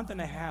 It's a month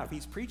and a half.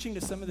 He's preaching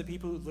to some of the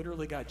people who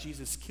literally got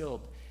Jesus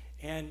killed.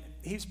 And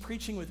he's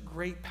preaching with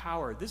great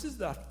power. This is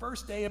the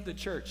first day of the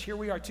church. Here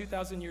we are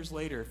 2,000 years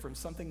later from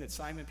something that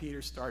Simon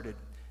Peter started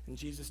and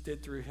Jesus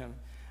did through him.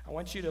 I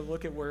want you to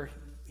look at where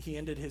he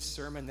ended his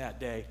sermon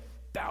that day.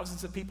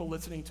 thousands of people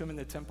listening to him in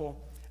the temple.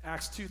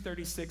 Acts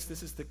 2:36,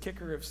 this is the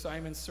kicker of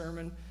Simon's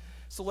sermon.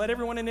 So let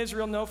everyone in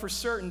Israel know for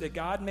certain that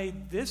God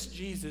made this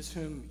Jesus,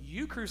 whom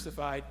you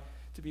crucified,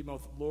 to be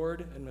both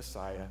Lord and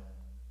Messiah.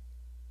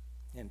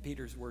 And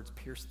Peter's words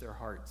pierced their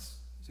hearts.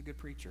 He's a good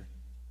preacher.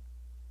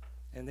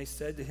 And they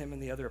said to him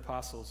and the other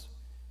apostles,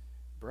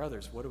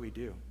 brothers, what do we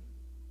do?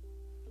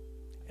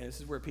 And this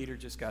is where Peter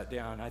just got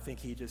down. I think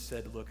he just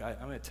said, look, I'm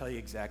going to tell you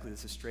exactly.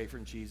 This is straight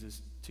from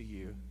Jesus to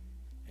you.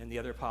 And the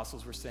other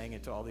apostles were saying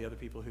it to all the other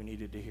people who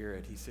needed to hear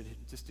it. He said,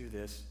 just do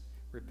this.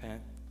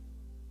 Repent.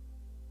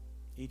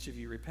 Each of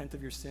you, repent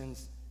of your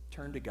sins.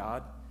 Turn to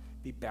God.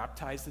 Be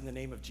baptized in the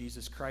name of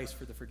Jesus Christ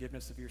for the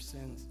forgiveness of your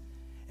sins.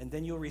 And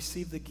then you'll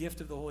receive the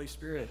gift of the Holy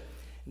Spirit.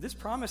 And this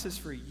promise is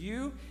for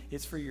you.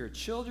 It's for your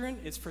children.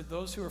 It's for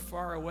those who are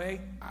far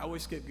away. I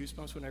always get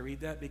goosebumps when I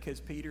read that because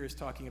Peter is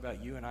talking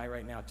about you and I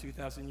right now.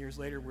 2,000 years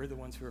later, we're the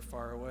ones who are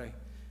far away.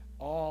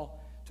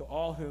 To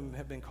all whom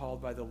have been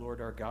called by the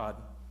Lord our God.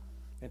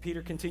 And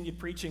Peter continued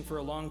preaching for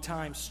a long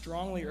time,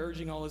 strongly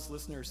urging all his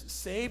listeners,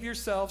 save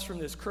yourselves from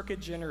this crooked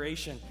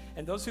generation.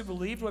 And those who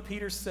believed what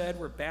Peter said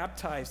were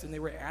baptized, and they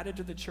were added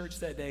to the church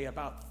that day,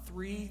 about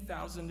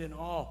 3,000 in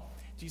all.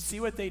 Do you see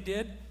what they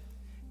did?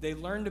 They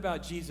learned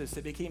about Jesus. They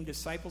became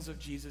disciples of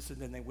Jesus,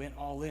 and then they went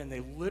all in.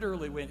 They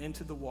literally went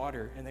into the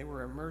water, and they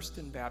were immersed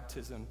in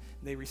baptism.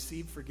 They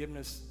received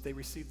forgiveness. They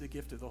received the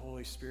gift of the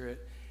Holy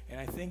Spirit. And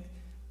I think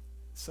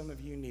some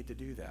of you need to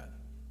do that.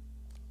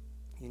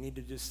 You need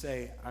to just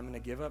say, I'm going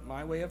to give up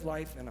my way of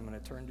life, and I'm going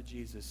to turn to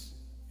Jesus.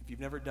 If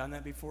you've never done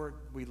that before,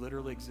 we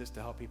literally exist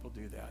to help people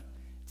do that.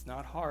 It's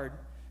not hard.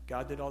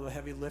 God did all the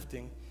heavy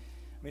lifting.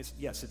 I mean,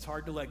 it's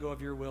hard to let go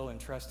of your will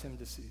and trust him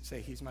to say,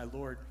 he's my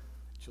Lord.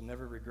 But you'll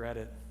never regret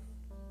it.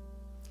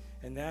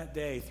 And that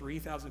day,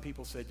 3,000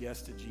 people said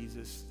yes to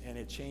Jesus, and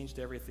it changed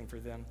everything for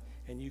them.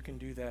 And you can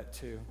do that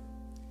too.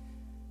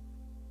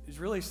 There's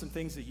really some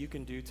things that you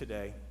can do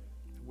today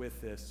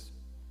with this.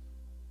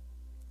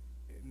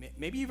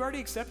 Maybe you've already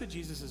accepted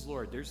Jesus as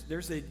Lord.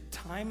 There's a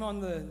time on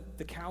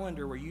the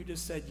calendar where you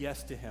just said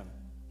yes to him.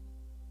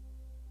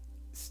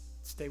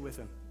 Stay with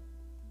him.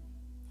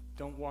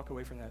 Don't walk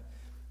away from that.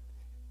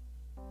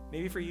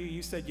 Maybe for you,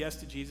 you said yes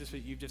to Jesus,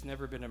 but you've just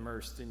never been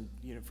immersed, and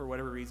for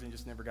whatever reason,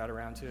 just never got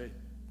around to it.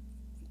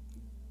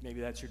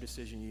 Maybe that's your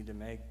decision you need to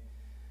make.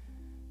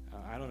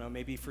 I don't know.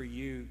 Maybe for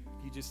you,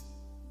 this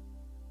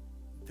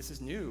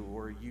is new,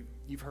 or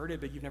you've heard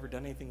it, but you've never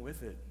done anything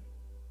with it.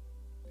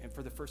 And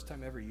for the first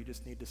time ever, you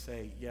just need to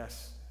say,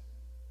 yes,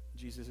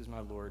 Jesus is my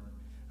Lord.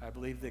 I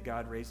believe that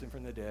God raised him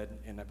from the dead,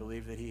 and I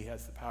believe that he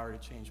has the power to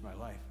change my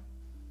life.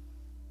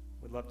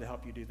 Would love to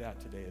help you do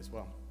that today as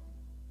well.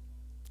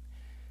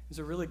 There's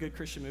a really good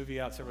Christian movie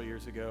out several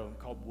years ago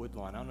called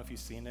Woodlawn. I don't know if you've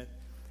seen it.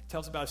 It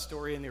tells about a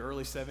story in the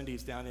early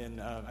 70s down in,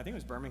 I think it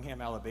was Birmingham,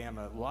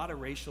 Alabama. A lot of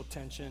racial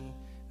tension.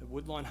 The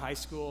Woodlawn High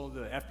School,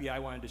 the FBI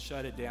wanted to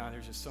shut it down.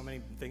 There's just so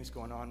many things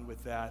going on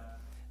with that.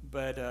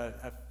 But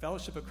a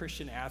Fellowship of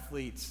Christian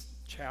Athletes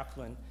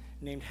chaplain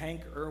named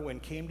Hank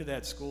Irwin came to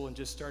that school and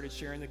just started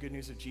sharing the good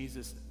news of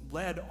Jesus,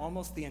 led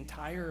almost the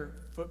entire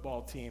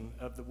football team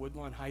of the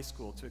Woodlawn High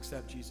School to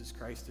accept Jesus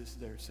Christ as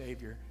their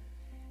Savior.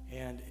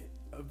 And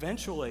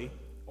eventually,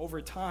 over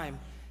time,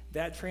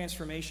 that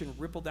transformation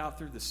rippled out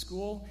through the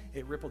school,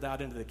 it rippled out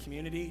into the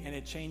community, and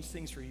it changed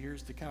things for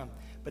years to come.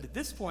 But at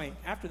this point,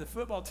 after the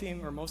football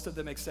team, or most of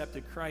them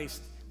accepted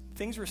Christ,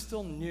 things were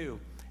still new.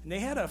 And they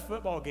had a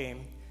football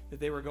game that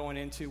they were going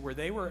into where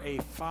they were a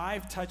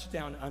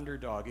 5-touchdown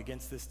underdog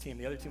against this team.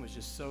 The other team was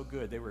just so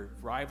good. They were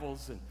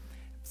rivals. And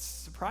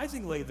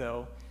surprisingly,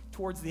 though,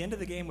 towards the end of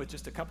the game with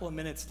just a couple of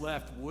minutes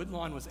left,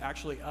 Woodlawn was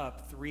actually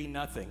up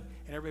 3-0, and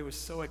everybody was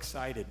so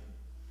excited.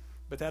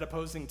 But that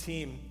opposing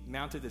team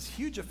mounted this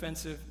huge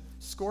offensive,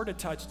 scored a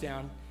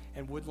touchdown,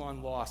 and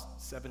Woodlawn lost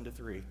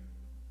 7-3.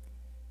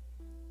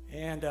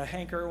 And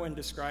Hank Irwin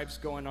describes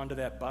going onto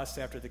that bus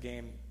after the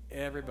game.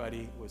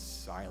 Everybody was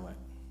silent.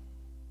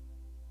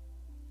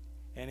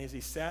 And as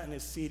he sat in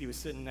his seat, he was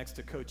sitting next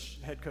to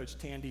head coach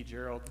Tandy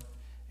Gerald.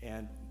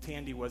 And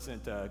Tandy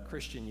wasn't a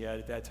Christian yet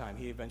at that time.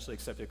 He eventually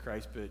accepted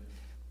Christ. But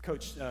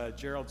Coach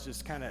Gerald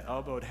just kind of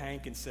elbowed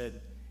Hank and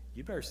said,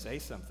 you better say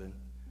something.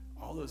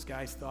 All those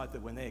guys thought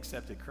that when they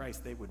accepted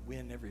Christ, they would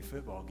win every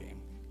football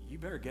game. You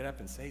better get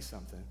up and say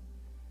something.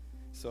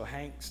 So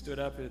Hank stood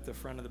up at the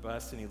front of the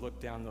bus, and he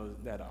looked down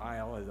that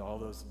aisle at all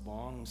those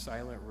long,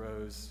 silent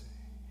rows.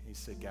 He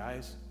said,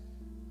 guys,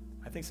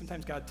 I think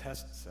sometimes God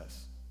tests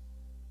us.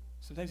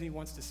 Sometimes he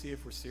wants to see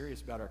if we're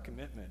serious about our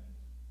commitment.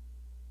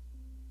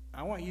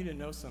 I want you to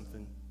know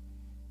something.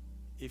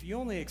 If you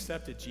only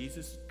accepted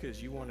Jesus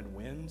because you wanted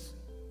wins,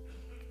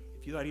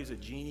 if you thought he was a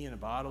genie in a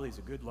bottle, he's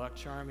a good luck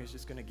charm, he's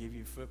just going to give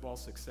you football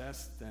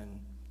success, then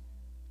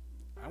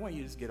I want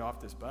you to just get off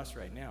this bus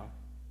right now.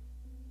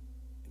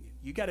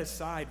 You got to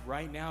decide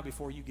right now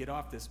before you get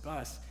off this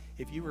bus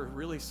if you were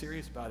really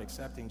serious about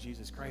accepting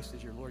Jesus Christ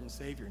as your Lord and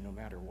Savior no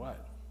matter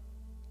what.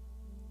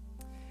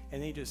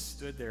 And he just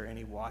stood there and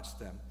he watched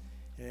them.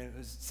 And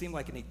it seemed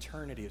like an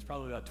eternity. It was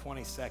probably about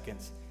 20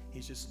 seconds.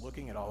 He's just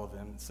looking at all of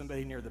them.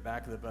 Somebody near the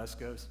back of the bus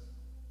goes,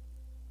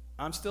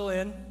 I'm still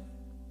in.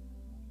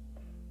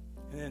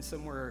 And then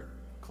somewhere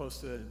close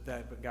to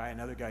that guy,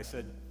 another guy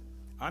said,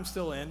 I'm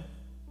still in.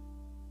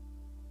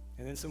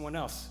 And then someone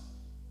else,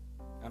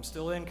 I'm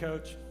still in,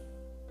 coach.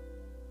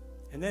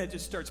 And then it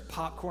just starts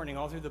popcorning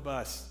all through the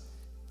bus.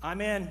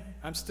 I'm in,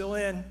 I'm still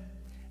in.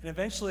 And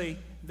eventually,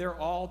 they're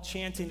all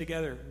chanting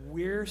together,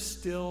 we're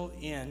still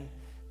in,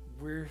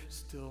 we're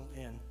still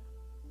in.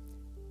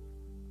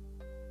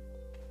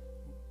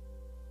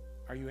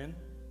 Are you in?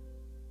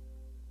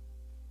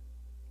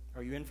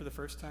 Are you in for the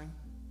first time?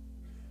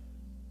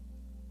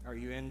 Are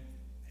you in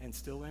and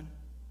still in?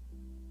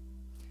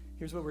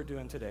 Here's what we're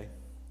doing today.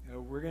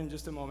 We're going to, in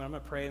just a moment, I'm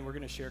going to pray and we're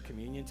going to share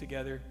communion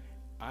together.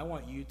 I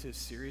want you to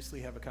seriously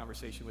have a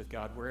conversation with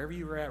God. Wherever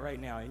you are at right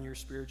now in your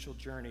spiritual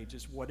journey,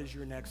 just what does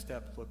your next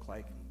step look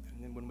like?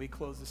 And then when we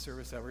close the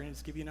service out, we're going to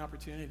just give you an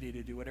opportunity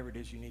to do whatever it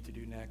is you need to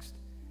do next.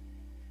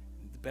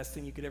 The best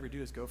thing you could ever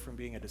do is go from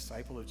being a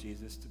disciple of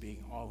Jesus to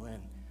being all in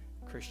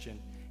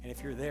Christian. And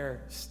if you're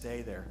there,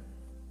 stay there.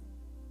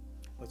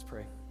 Let's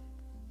pray.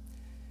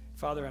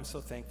 Father, I'm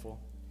so thankful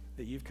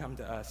that you've come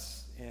to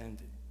us,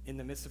 and in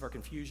the midst of our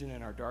confusion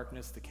and our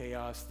darkness, the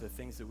chaos, the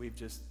things that we've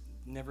just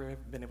never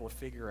been able to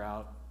figure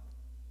out,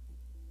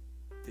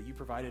 that you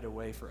provided a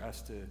way for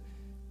us to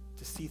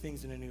see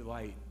things in a new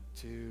light,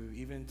 to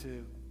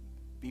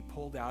be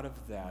pulled out of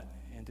that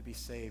and to be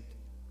saved.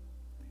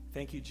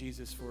 Thank you,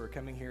 Jesus, for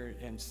coming here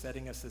and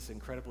setting us this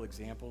incredible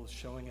example,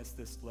 showing us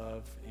this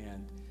love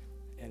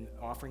and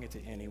offering it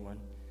to anyone.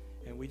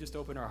 And we just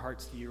open our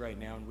hearts to you right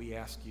now, and we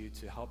ask you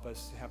to help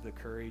us to have the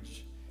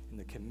courage and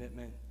the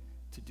commitment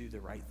to do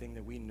the right thing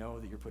that we know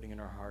that you're putting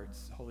in our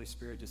hearts. Holy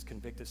Spirit, just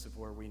convict us of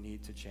where we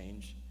need to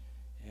change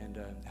and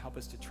help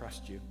us to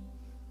trust you.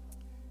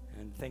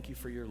 And thank you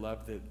for your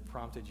love that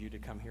prompted you to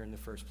come here in the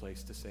first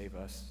place to save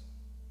us.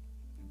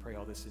 And pray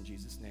all this in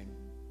Jesus' name.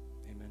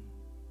 Amen.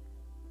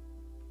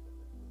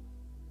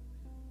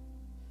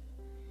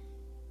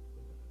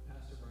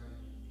 Pastor Brian,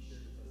 you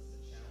shared with us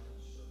the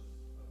challenge of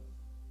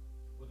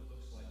what it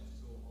looks like to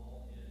go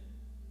all in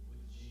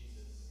with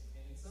Jesus.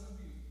 And some of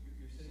you,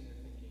 you're sitting there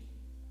thinking,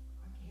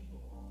 I can't go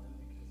all in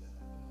because I've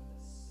got all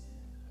this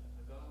sin.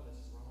 I've got all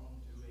this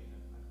wrongdoing.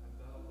 I've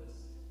got all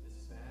this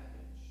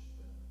baggage.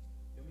 But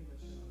let me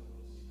let you know a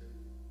little secret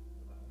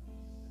about who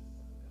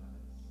Jesus is,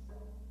 about who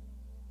God is.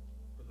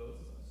 For those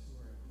of us who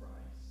are in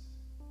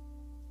Christ,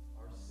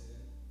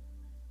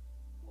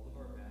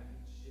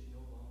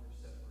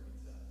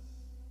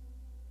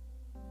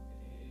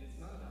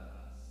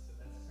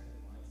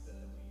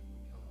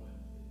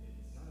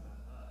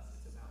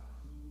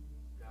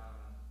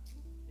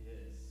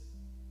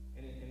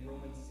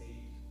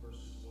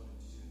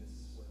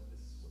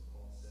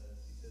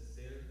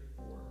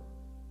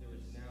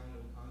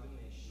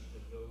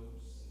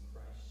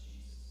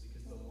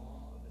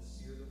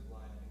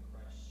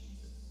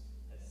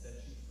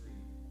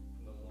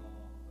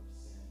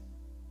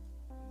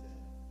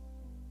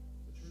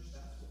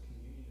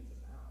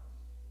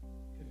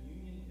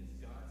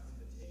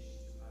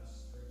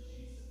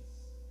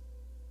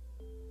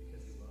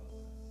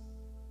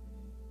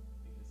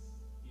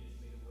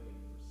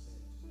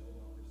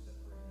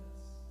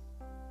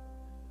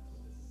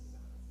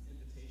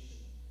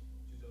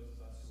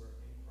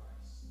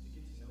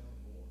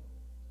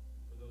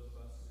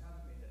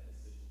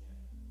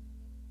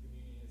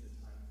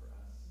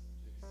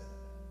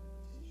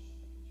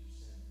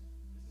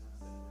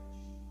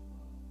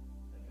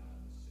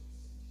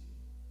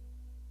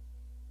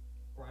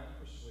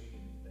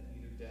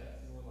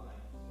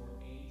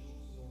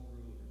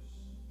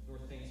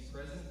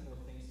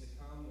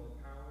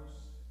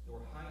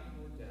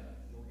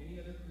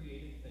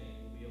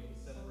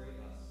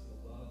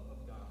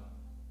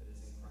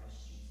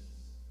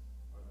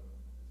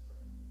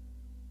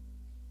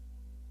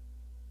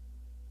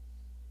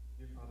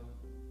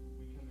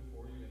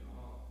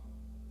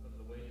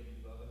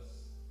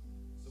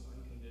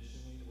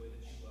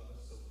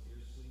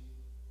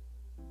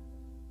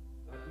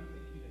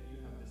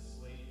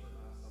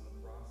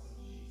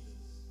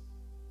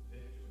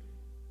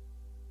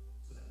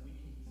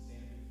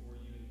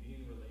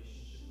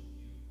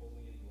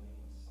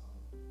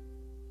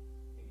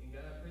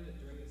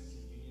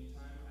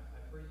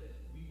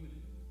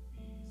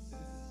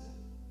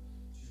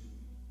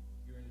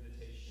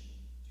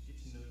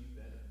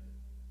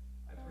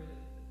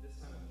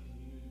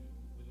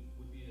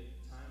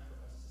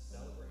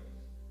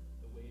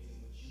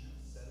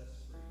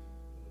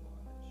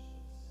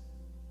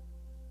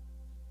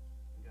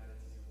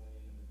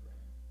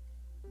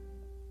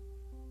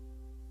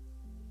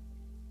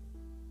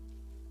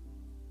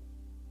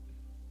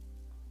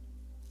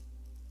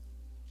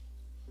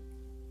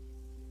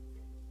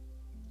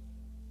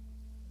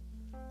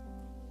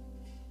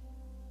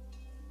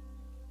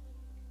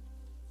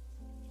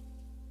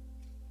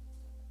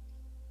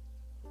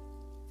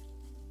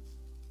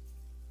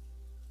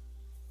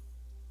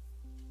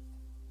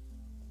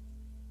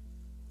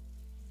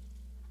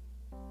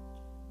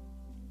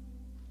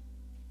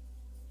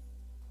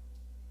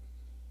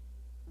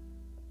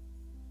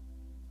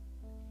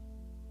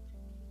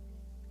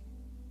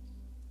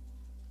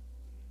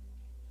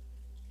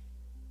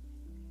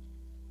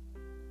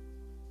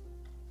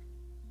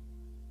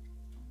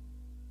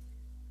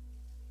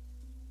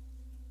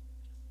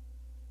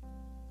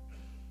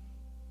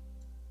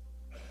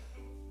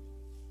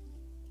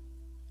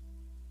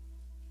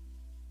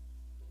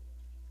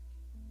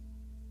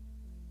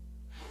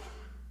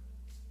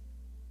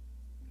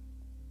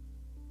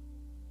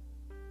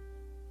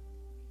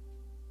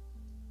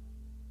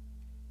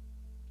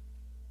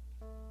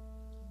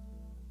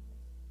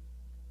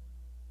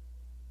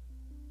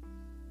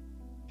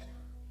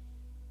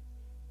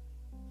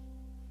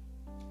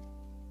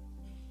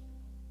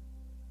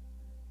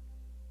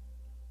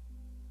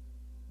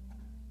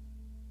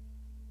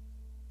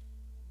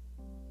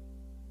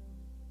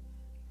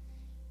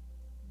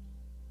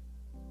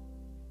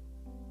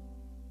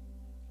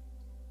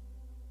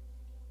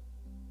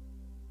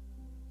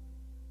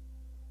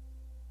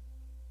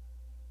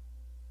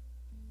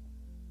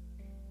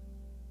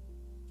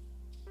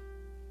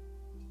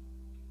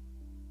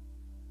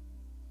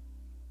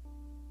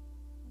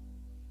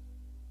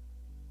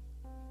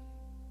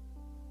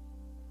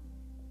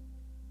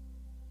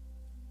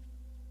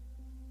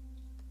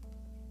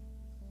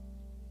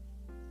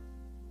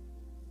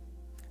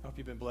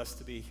 you've been blessed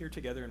to be here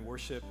together in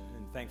worship,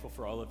 and thankful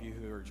for all of you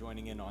who are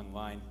joining in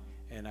online.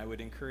 And I would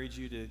encourage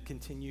you to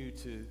continue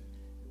to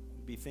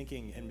be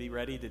thinking and be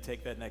ready to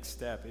take that next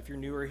step. If you're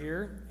newer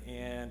here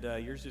and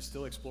you're just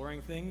still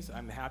exploring things,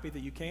 I'm happy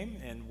that you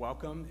came, and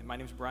welcome. And my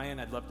name's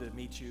Brian. I'd love to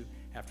meet you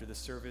after the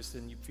service,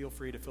 and you feel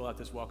free to fill out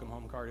this welcome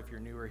home card if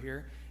you're newer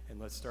here, and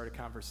let's start a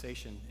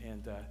conversation.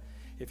 And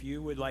if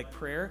you would like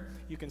prayer,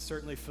 you can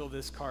certainly fill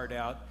this card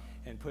out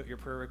and put your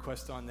prayer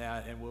request on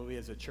that, and we'll be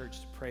as a church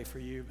to pray for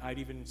you. I'd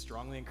even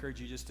strongly encourage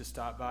you just to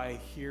stop by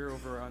here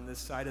over on this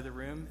side of the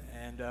room,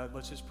 and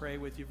let's just pray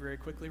with you very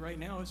quickly right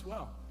now as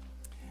well.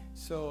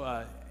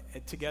 So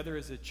together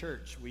as a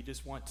church, we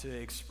just want to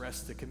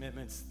express the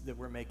commitments that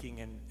we're making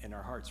in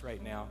our hearts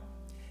right now.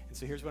 And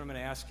so here's what I'm going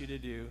to ask you to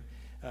do.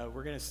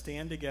 We're going to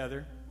stand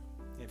together.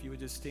 If you would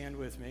just stand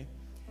with me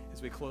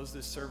as we close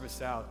this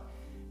service out.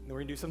 And we're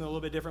going to do something a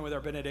little bit different with our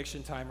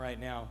benediction time right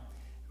now.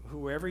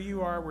 Whoever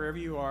you are, wherever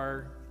you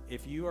are,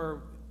 if you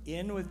are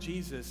in with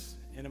Jesus,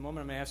 in a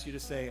moment I'm going to ask you to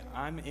say,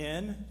 I'm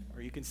in,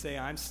 or you can say,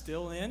 I'm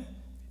still in.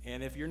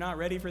 And if you're not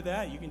ready for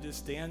that, you can just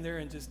stand there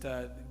and just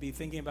be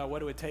thinking about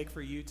what it would take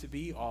for you to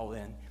be all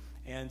in.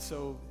 And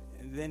so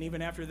then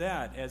even after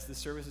that, as the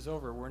service is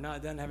over, we're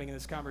not done having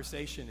this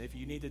conversation. If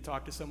you need to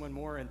talk to someone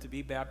more and to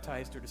be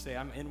baptized or to say,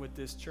 I'm in with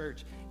this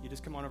church, you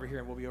just come on over here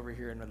and we'll be over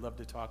here, and I'd love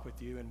to talk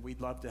with you, and we'd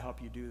love to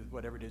help you do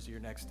whatever it is your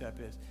next step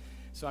is.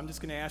 So I'm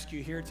just going to ask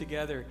you here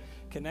together,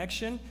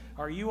 Connection,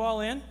 are you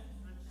all in?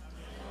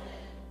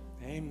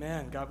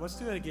 Amen. God, let's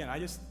do it again.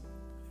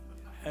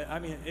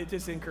 It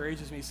just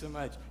encourages me so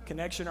much.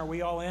 Connection, are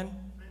we all in?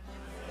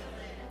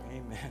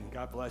 Amen.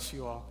 God bless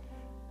you all.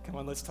 Come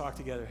on, let's talk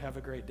together. Have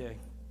a great day.